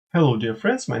Hello dear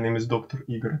friends, my name is Dr.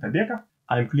 Igor Atabekov.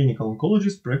 I'm clinical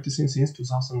oncologist practicing since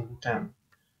 2010.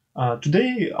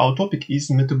 Today our topic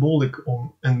is metabolic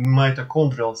and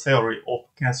mitochondrial theory of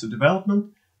cancer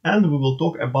development, and we will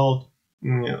talk about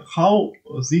how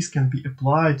this can be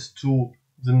applied to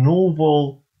the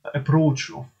novel approach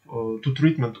to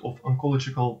treatment of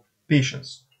oncological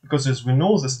patients. Because as we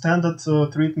know, the standard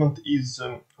treatment is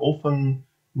often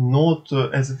not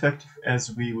as effective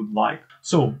as we would like.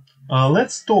 So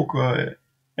let's talk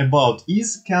about,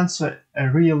 is cancer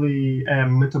really a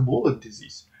metabolic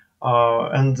disease?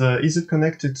 And is it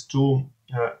connected to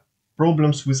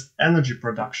problems with energy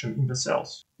production in the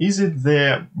cells? Is it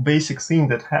the basic thing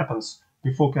that happens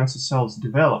before cancer cells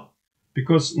develop?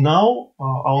 Because now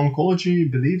our oncology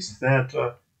believes that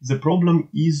the problem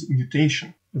is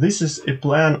mutation. This is a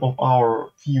plan of our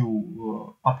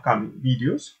few upcoming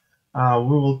videos.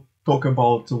 We will talk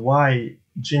about why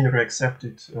generally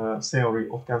accepted theory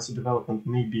of cancer development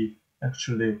may be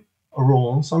actually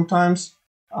wrong sometimes.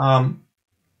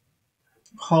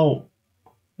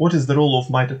 What is the role of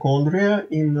mitochondria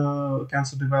in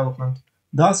cancer development?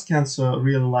 Does cancer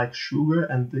really like sugar,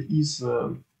 and is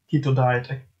keto diet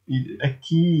a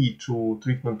key to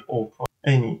treatment of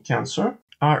any cancer?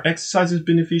 Are exercises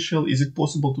beneficial? Is it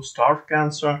possible to starve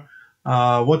cancer?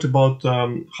 What about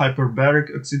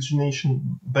hyperbaric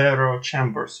oxygenation, barrier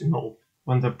chambers?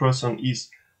 When the person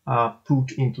is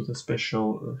put into the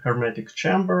special hermetic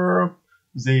chamber,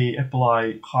 they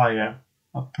apply higher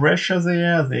pressure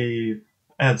there, they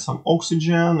add some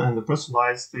oxygen, and the person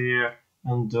lies there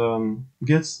and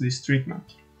gets this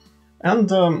treatment. And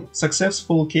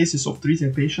successful cases of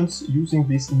treating patients using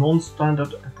these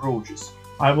non-standard approaches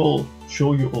I will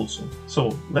show you also.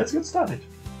 So let's get started.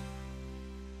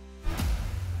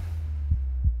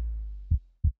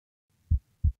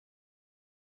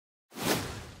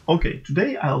 Okay,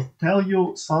 today I'll tell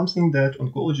you something that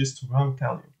oncologists won't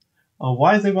tell you.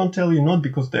 Why they won't tell you? Not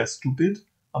because they're stupid,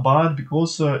 but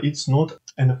because it's not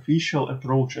an official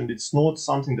approach, and it's not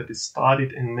something that is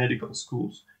studied in medical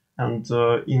schools. And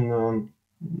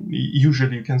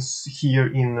usually you can hear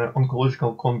in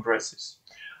oncological congresses.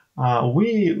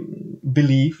 We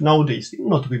believe nowadays,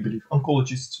 not we believe,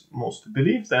 oncologists most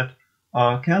believe that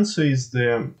cancer is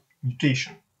the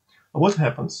mutation. What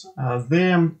happens?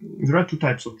 There are two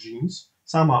types of genes.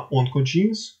 Some are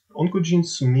oncogenes.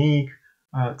 Oncogenes make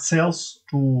cells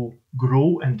to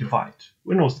grow and divide.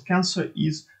 We know that cancer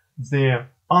is the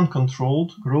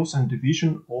uncontrolled growth and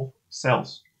division of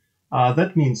cells.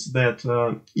 That means that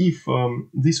if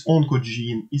this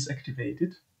oncogene is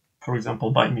activated, for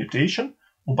example, by mutation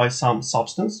or by some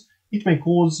substance, it may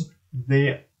cause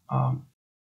the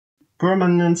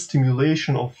permanent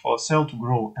stimulation of a cell to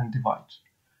grow and divide.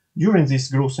 During this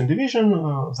growth and division,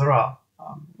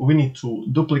 we need to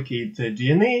duplicate the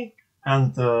DNA,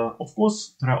 and of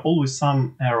course there are always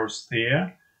some errors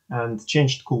there and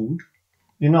changed code.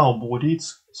 In our body,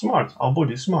 it's smart. Our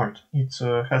body is smart. It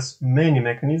has many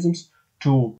mechanisms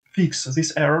to fix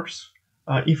these errors.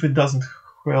 If it doesn't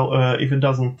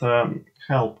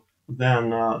help, then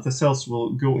the cells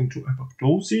will go into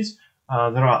apoptosis.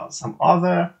 There are some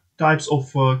other types of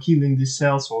killing these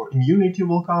cells, or immunity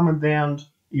will come at the end.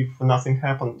 If nothing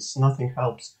happens, nothing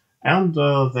helps, and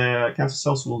the cancer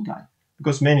cells will die.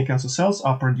 Because many cancer cells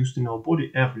are produced in our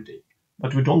body every day,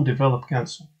 but we don't develop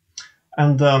cancer.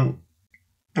 And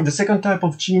the second type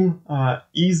of gene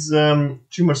is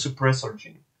tumor suppressor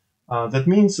gene. That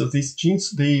means these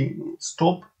genes, they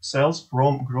stop cells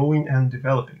from growing and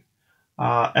developing.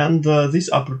 And these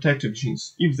are protective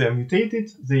genes. If they are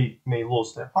mutated, they may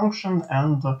lose their function,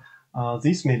 and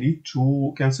this may lead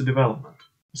to cancer development.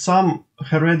 Some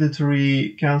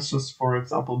hereditary cancers, for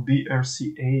example,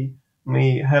 BRCA,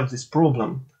 may have this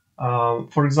problem.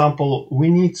 For example, we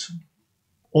need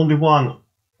only one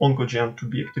oncogene to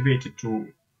be activated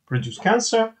to produce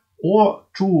cancer, or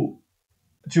two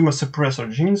tumor suppressor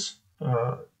genes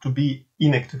to be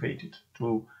inactivated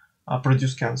to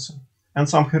produce cancer. And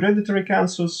some hereditary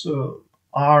cancers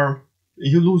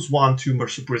you lose one tumor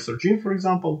suppressor gene, for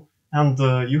example, and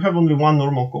you have only one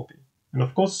normal copy. And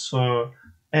of course,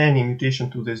 any mutation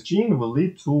to this gene will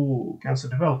lead to cancer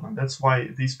development. That's why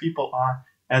these people are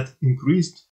at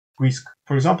increased risk.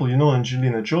 For example,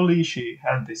 Angelina Jolie, she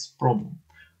had this problem.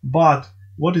 But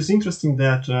what is interesting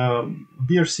that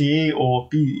BRCA or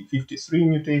P53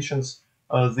 mutations,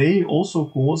 they also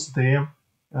cause the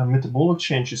metabolic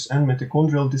changes and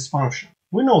mitochondrial dysfunction.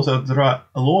 We know that there are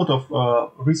a lot of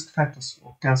risk factors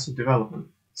of cancer development.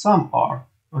 Some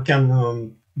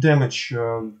can damage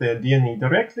the DNA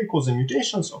directly, causing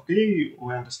mutations. Okay,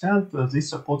 we understand this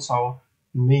supports our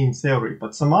main theory,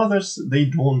 but some others, they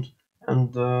don't.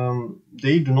 and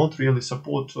they do not really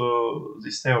support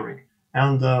this theory.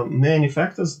 And many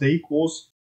factors, they cause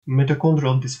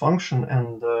mitochondrial dysfunction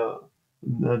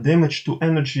and damage to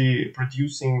energy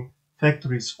producing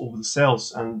factories of the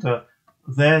cells, and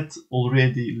that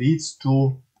already leads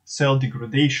to cell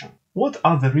degradation. What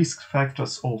are the risk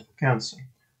factors of cancer?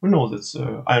 We know that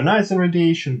ionizing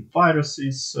radiation,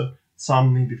 viruses,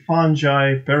 some maybe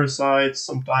fungi, parasites,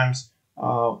 sometimes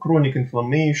chronic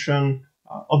inflammation,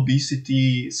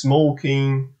 obesity,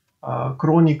 smoking,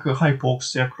 chronic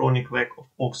hypoxia, chronic lack of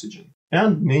oxygen,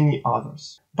 and many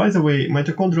others. By the way,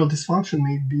 mitochondrial dysfunction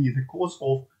may be the cause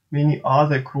of many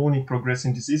other chronic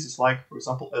progressing diseases, like, for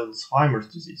example, Alzheimer's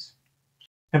disease.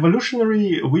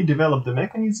 Evolutionarily, we developed the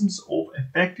mechanisms of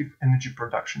effective energy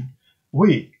production.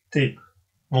 We take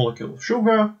molecule of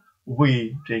sugar,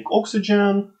 we take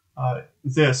oxygen,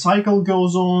 the cycle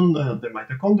goes on, the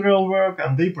mitochondrial work,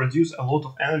 and they produce a lot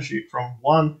of energy from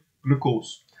one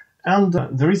glucose. And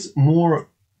there is more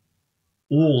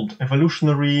old,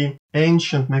 evolutionary,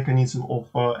 ancient mechanism of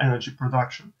energy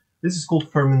production. This is called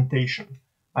fermentation.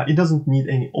 It doesn't need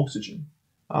any oxygen.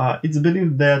 It's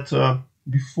believed that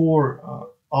before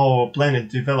our planet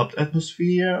developed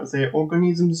atmosphere, the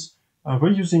organisms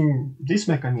were using these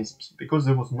mechanisms because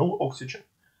there was no oxygen.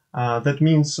 That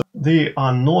means they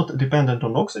are not dependent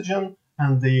on oxygen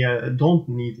and they don't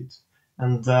need it.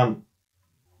 And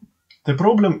the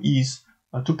problem is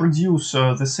to produce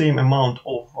the same amount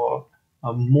of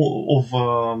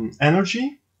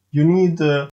energy, you need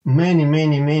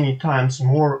many times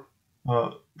more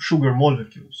sugar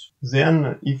molecules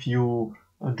than if you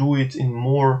do it in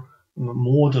more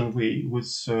modern way with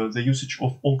the usage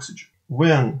of oxygen.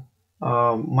 When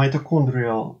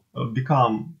mitochondria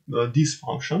become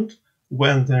dysfunctioned,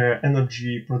 when their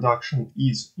energy production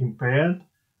is impaired,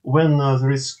 when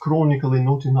there is chronically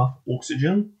not enough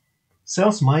oxygen,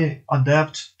 cells might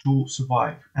adapt to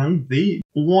survive, and they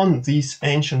own these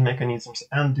ancient mechanisms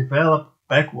and develop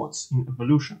backwards in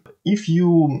evolution. If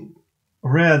you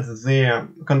read the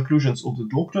conclusions of the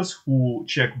doctors who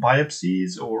check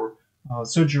biopsies or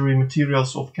surgery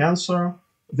materials of cancer,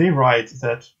 they write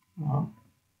that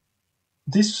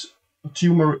this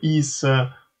tumor is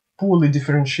poorly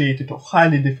differentiated or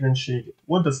highly differentiated.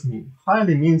 What does it mean?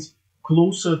 Highly means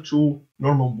closer to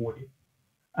normal body,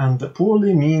 and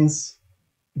poorly means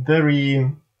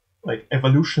very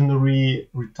evolutionary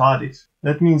retarded.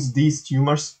 That means these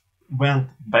tumors went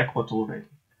backward already.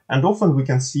 And often we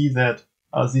can see that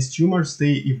these tumors,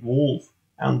 they evolve,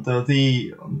 and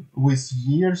they with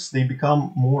years they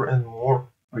become more and more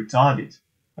retarded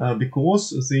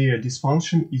because their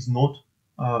dysfunction is not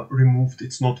removed,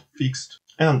 it's not fixed.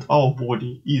 And our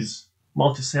body is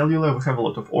multicellular, we have a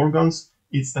lot of organs,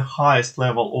 it's the highest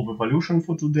level of evolution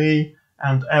for today,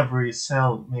 and every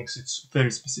cell makes its very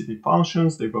specific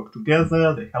functions, they work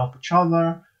together, they help each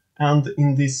other, and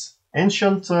in these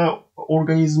ancient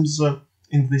organisms,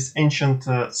 in these ancient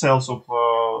cells of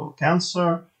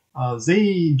cancer,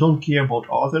 they don't care about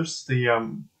others, they are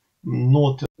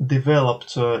not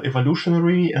developed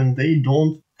evolutionary, and they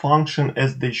don't function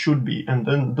as they should be, and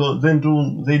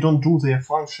they don't do their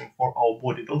function for our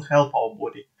body, don't help our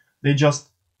body. They just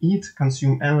eat,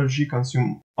 consume energy,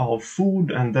 consume our food,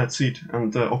 and that's it,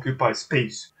 and occupy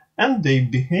space. And they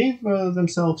behave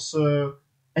themselves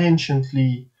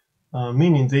anciently,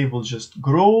 meaning they will just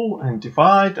grow and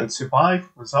divide and survive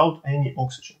without any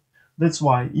oxygen. That's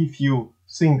why if you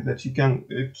think that you can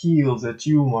kill the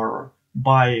tumor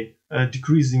by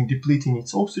depleting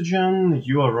its oxygen,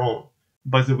 you are wrong.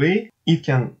 By the way, it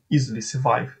can easily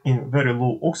survive in very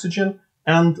low oxygen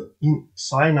and in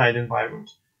cyanide environment.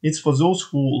 It's for those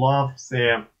who love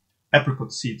their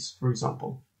apricot seeds, for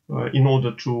example, in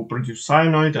order to produce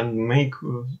cyanide and make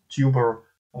tumor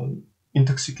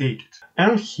intoxicated.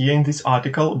 And here in this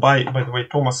article, by the way,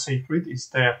 Thomas Seyfried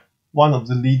is one of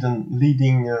the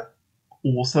leading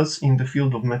authors in the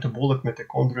field of metabolic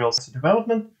mitochondrial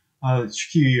development.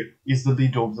 He is the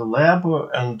leader of the lab,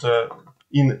 and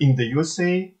in the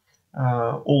USA,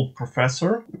 old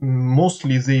professor.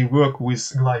 Mostly they work with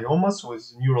gliomas,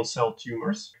 with neural cell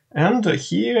tumors. And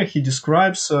here he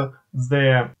describes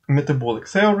the metabolic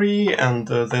theory, and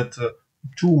that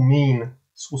two main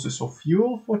sources of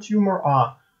fuel for tumor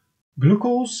are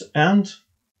glucose and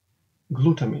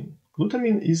glutamine.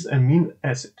 Glutamine is an amino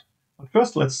acid. But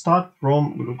first let's start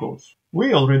from glucose.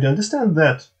 We already understand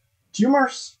that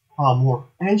tumors are more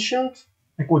ancient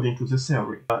according to the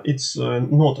theory. It's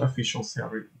not official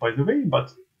theory, by the way,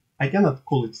 but I cannot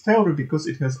call it theory because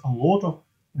it has a lot of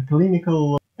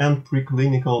clinical and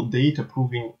preclinical data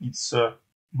proving its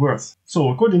worth. So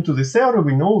according to the theory,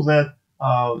 we know that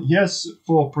yes,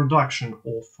 for production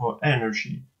of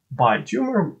energy by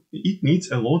tumor, it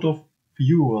needs a lot of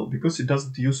fuel because it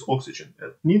doesn't use oxygen.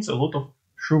 It needs a lot of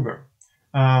sugar.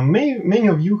 Many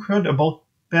of you heard about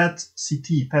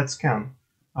PET-CT, PET scan.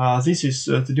 This is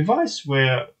the device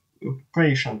where a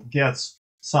patient gets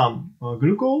some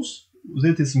glucose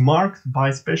that is marked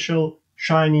by special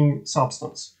shining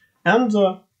substance. And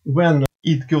when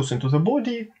it goes into the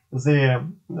body, the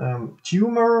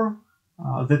tumor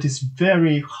that is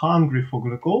very hungry for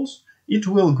glucose, it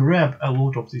will grab a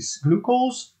lot of this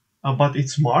glucose, but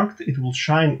it's marked, it will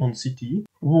shine on CT.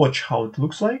 Watch how it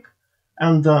looks like.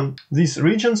 And these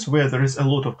regions where there is a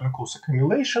lot of glucose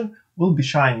accumulation will be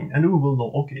shining, and we will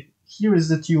know, okay, here is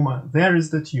the tumor, there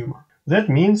is the tumor. That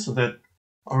means that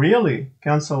really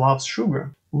cancer loves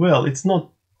sugar. Well, it's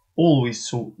not always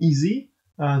so easy.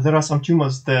 There are some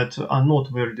tumors that are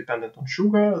not very dependent on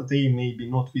sugar. They may be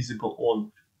not visible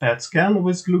on PET scan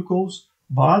with glucose,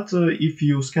 but if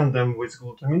you scan them with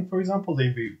glutamine, for example,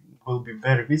 they will be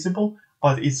very visible,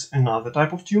 but it's another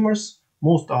type of tumors.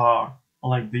 Most are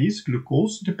like this,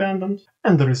 glucose dependent.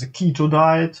 And there is a keto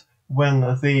diet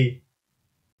when they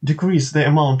decrease the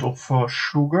amount of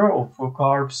sugar, of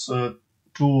carbs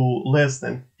to less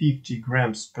than 50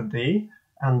 grams per day.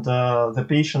 And the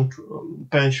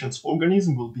patient's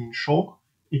organism will be in shock.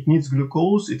 It needs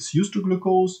glucose, it's used to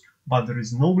glucose, but there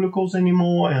is no glucose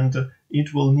anymore, and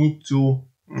it will need to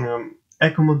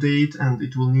accommodate, and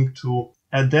it will need to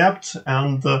adapt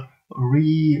and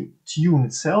retune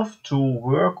itself to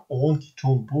work on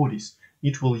ketone bodies.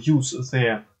 It will use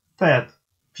their fat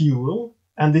fuel,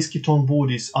 and these ketone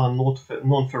bodies are not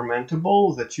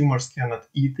non-fermentable. The tumors cannot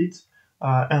eat it.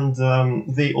 And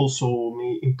they also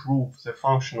may improve the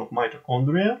function of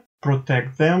mitochondria,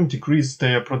 protect them, decrease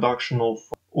their production of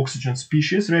oxygen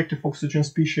species, reactive oxygen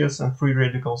species, and free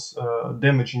radicals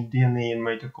damaging DNA in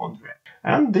mitochondria.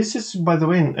 And this is, by the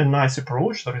way, a nice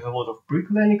approach. There is a lot of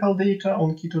preclinical data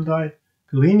on keto diet,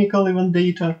 clinical even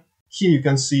data. Here you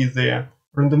can see the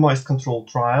randomized controlled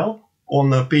trial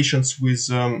on patients with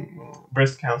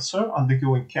breast cancer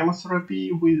undergoing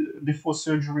chemotherapy before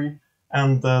surgery.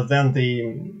 And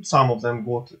then some of them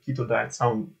got keto diet,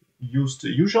 some used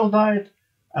usual diet,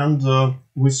 and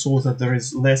we saw that there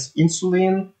is less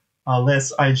insulin,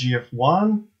 less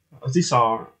IGF-1. These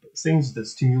are things that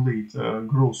stimulate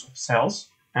growth of cells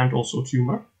and also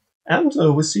tumor. And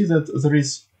we see that there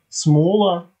is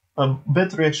smaller,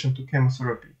 better reaction to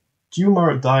chemotherapy.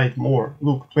 Tumor died more.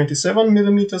 Look, 27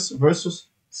 millimeters versus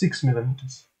 6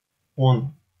 millimeters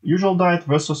on usual diet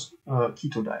versus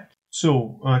keto diet.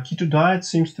 So keto diet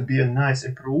seems to be a nice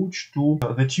approach to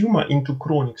the tumor into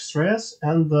chronic stress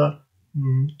and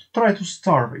try to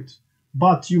starve it.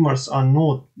 But tumors are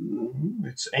not,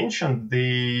 it's ancient,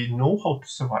 they know how to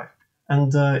survive.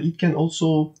 And it can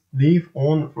also live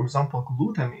on, for example,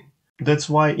 glutamine. That's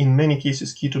why in many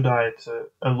cases keto diet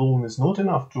alone is not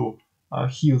enough to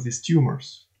heal these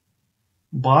tumors.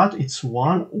 But it's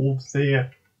one of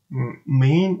the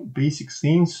main basic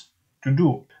things to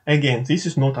do. Again, this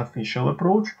is not official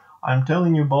approach. I'm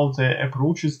telling you about the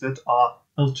approaches that are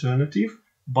alternative,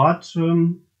 but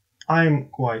I'm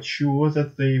quite sure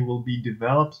that they will be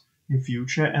developed in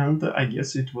future, and I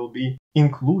guess it will be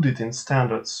included in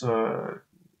standards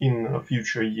in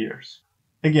future years.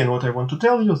 Again, what I want to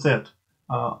tell you is that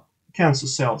cancer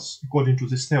cells, according to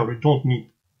this theory, don't need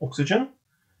oxygen,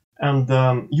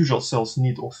 and usual cells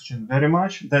need oxygen very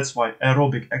much. That's why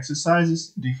aerobic exercises,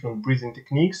 different breathing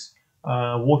techniques,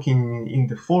 walking in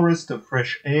the forest,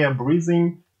 fresh air,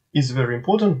 breathing is very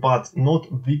important, but not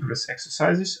vigorous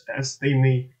exercises, as they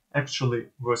may actually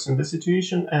worsen the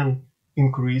situation and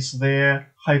increase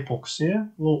their hypoxia,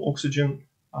 low oxygen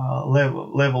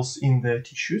levels in the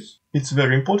tissues. It's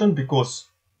very important because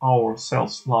our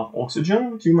cells love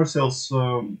oxygen, tumor cells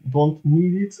don't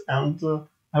need it, and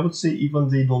I would say even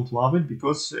they don't love it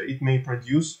because it may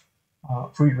produce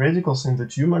free radicals in the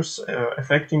tumors,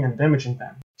 affecting and damaging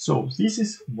them. So this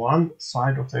is one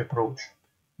side of the approach.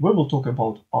 We will talk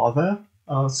about other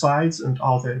sides and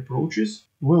other approaches.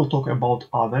 We'll talk about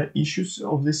other issues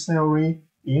of this theory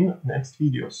in next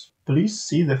videos. Please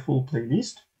see the full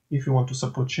playlist. If you want to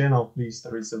support channel, please,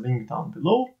 there is a link down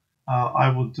below. I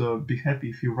would be happy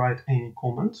if you write any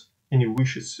comment, any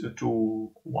wishes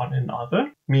to one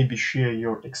another, maybe share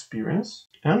your experience,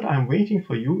 and I'm waiting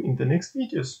for you in the next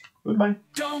videos. Goodbye.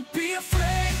 Don't be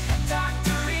afraid.